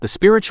The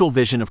Spiritual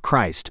Vision of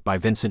Christ by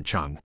Vincent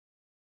Cheung.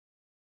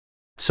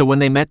 So when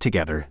they met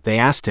together, they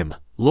asked him,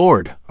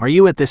 "Lord, are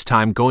you at this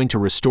time going to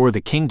restore the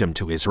kingdom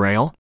to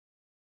Israel?"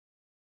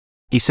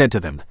 He said to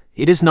them,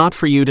 "It is not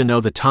for you to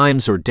know the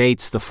times or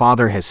dates the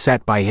Father has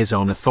set by his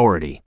own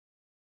authority.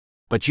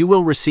 But you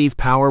will receive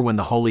power when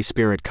the Holy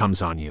Spirit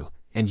comes on you,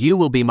 and you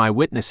will be my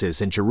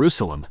witnesses in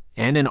Jerusalem,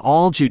 and in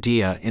all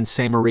Judea and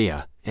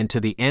Samaria, and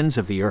to the ends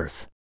of the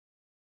earth."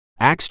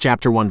 Acts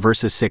chapter 1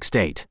 verses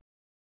 6-8.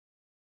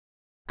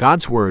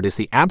 God's word is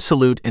the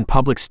absolute and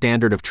public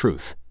standard of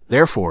truth,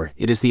 therefore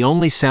it is the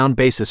only sound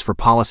basis for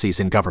policies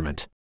in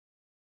government.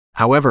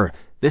 However,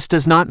 this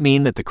does not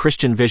mean that the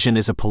Christian vision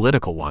is a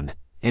political one,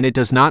 and it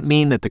does not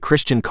mean that the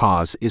Christian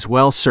cause is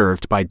well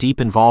served by deep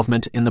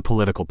involvement in the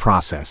political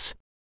process.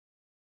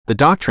 The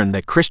doctrine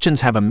that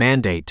Christians have a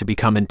mandate to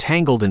become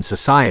entangled in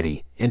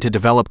society and to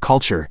develop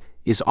culture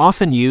is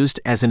often used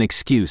as an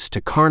excuse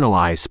to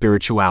carnalize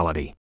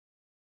spirituality.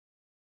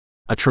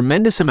 A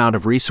tremendous amount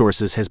of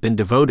resources has been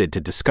devoted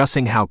to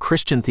discussing how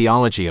Christian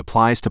theology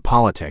applies to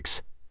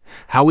politics,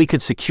 how we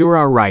could secure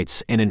our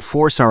rights and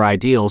enforce our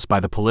ideals by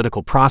the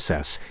political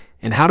process,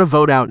 and how to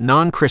vote out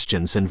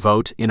non-Christians and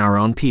vote in our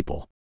own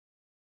people.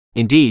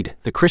 Indeed,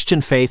 the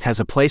Christian faith has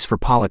a place for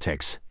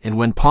politics, and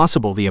when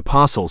possible the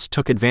apostles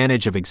took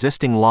advantage of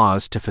existing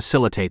laws to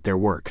facilitate their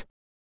work.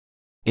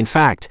 In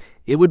fact,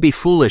 it would be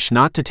foolish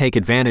not to take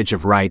advantage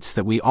of rights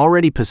that we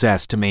already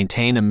possess to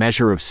maintain a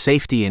measure of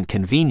safety and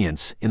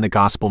convenience in the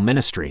gospel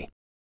ministry.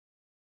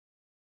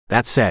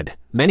 That said,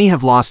 many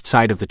have lost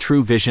sight of the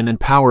true vision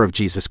and power of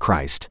Jesus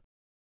Christ.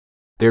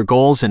 Their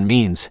goals and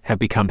means have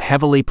become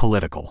heavily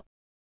political.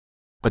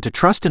 But to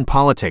trust in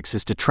politics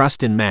is to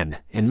trust in men,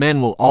 and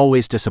men will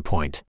always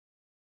disappoint.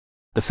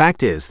 The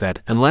fact is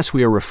that, unless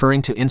we are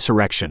referring to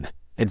insurrection,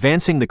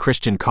 advancing the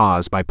Christian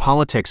cause by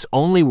politics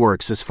only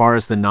works as far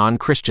as the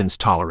non-Christians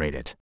tolerate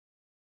it.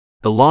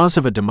 The laws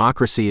of a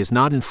democracy is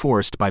not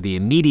enforced by the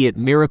immediate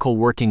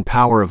miracle-working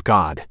power of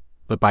God,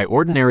 but by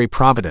ordinary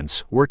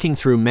providence working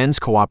through men's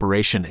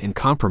cooperation and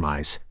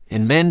compromise,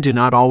 and men do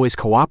not always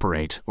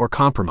cooperate or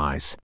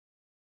compromise.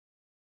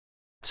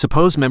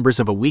 Suppose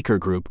members of a weaker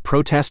group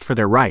protest for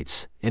their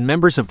rights, and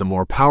members of the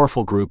more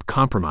powerful group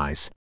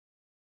compromise.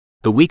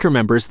 The weaker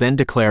members then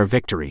declare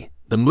victory,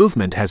 the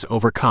movement has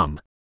overcome.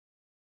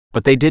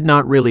 But they did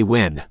not really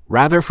win,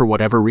 rather for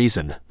whatever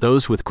reason,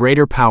 those with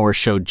greater power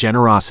showed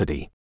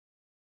generosity.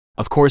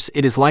 Of course,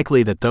 it is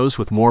likely that those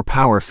with more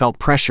power felt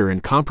pressure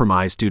and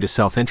compromised due to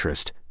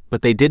self-interest,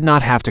 but they did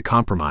not have to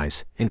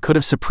compromise, and could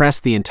have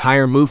suppressed the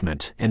entire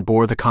movement and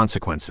bore the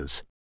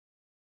consequences.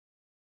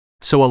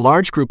 So a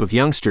large group of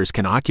youngsters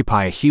can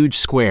occupy a huge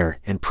square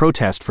and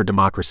protest for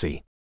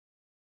democracy.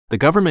 The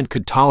government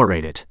could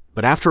tolerate it,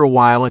 but after a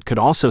while it could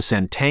also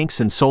send tanks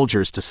and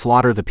soldiers to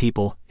slaughter the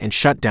people and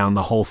shut down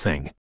the whole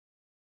thing.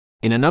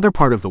 In another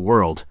part of the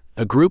world,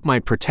 a group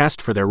might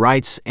protest for their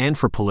rights and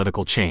for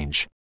political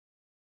change.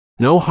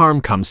 No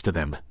harm comes to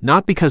them,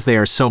 not because they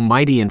are so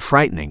mighty and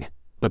frightening,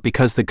 but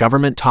because the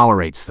government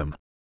tolerates them.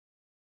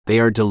 They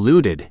are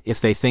deluded if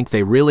they think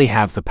they really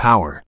have the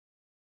power.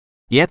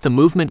 Yet the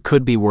movement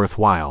could be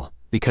worthwhile,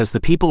 because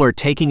the people are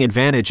taking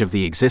advantage of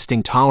the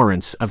existing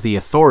tolerance of the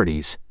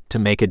authorities to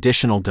make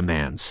additional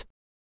demands.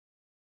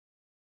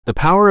 The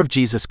power of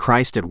Jesus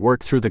Christ at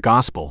work through the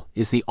gospel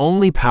is the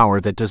only power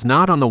that does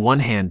not on the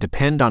one hand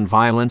depend on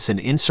violence and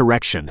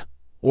insurrection,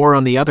 or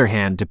on the other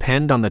hand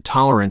depend on the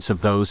tolerance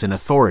of those in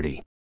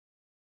authority.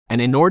 An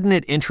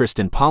inordinate interest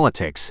in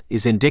politics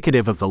is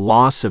indicative of the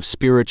loss of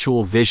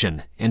spiritual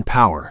vision and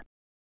power.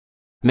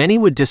 Many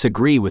would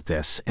disagree with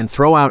this and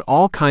throw out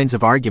all kinds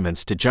of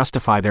arguments to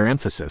justify their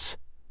emphasis,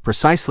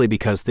 precisely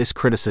because this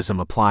criticism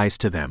applies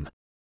to them.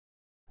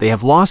 They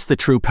have lost the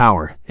true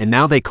power, and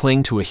now they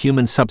cling to a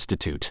human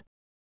substitute.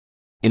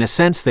 In a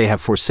sense, they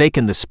have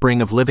forsaken the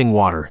spring of living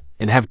water,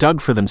 and have dug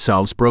for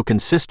themselves broken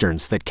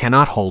cisterns that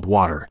cannot hold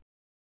water.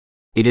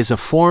 It is a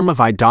form of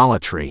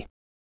idolatry.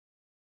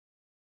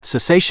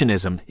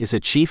 Cessationism is a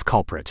chief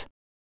culprit.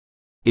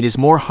 It is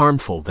more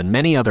harmful than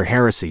many other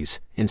heresies,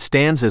 and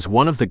stands as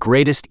one of the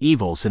greatest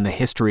evils in the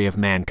history of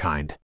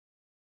mankind.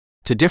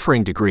 To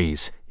differing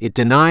degrees, it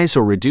denies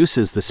or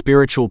reduces the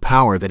spiritual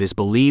power that is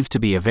believed to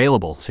be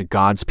available to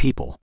God's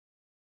people.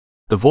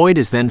 The void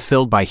is then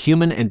filled by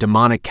human and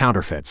demonic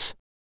counterfeits.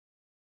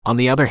 On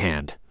the other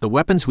hand, the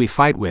weapons we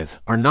fight with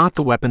are not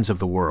the weapons of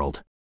the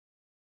world.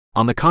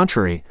 On the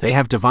contrary, they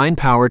have divine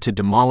power to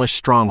demolish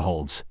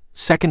strongholds.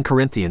 2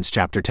 Corinthians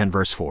chapter 10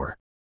 verse 4.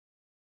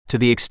 To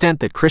the extent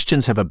that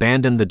Christians have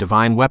abandoned the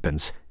divine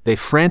weapons, they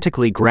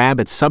frantically grab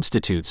at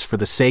substitutes for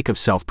the sake of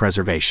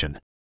self-preservation.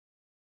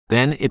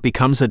 Then it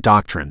becomes a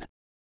doctrine.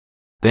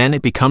 Then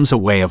it becomes a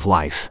way of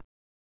life.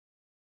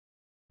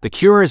 The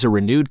cure is a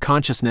renewed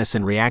consciousness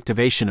and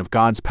reactivation of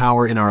God's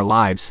power in our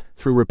lives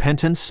through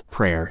repentance,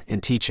 prayer,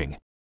 and teaching.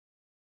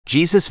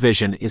 Jesus'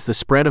 vision is the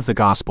spread of the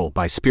gospel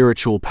by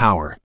spiritual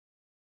power.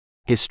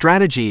 His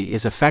strategy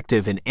is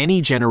effective in any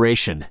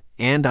generation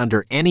and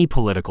under any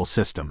political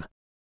system.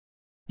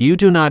 You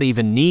do not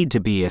even need to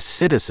be a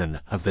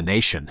citizen of the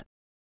nation.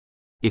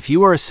 If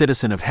you are a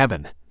citizen of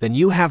heaven, then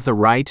you have the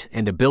right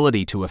and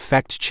ability to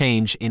effect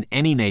change in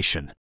any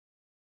nation.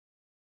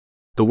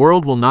 The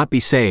world will not be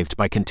saved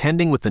by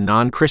contending with the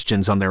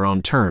non-Christians on their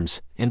own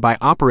terms, and by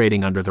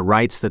operating under the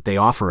rights that they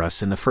offer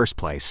us in the first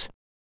place.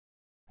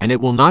 And it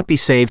will not be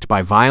saved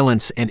by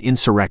violence and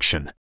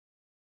insurrection.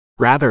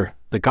 Rather,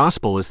 the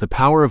gospel is the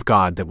power of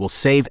God that will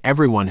save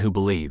everyone who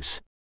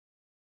believes.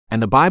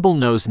 And the Bible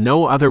knows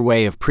no other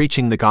way of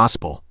preaching the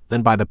gospel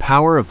than by the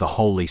power of the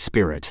Holy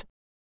Spirit.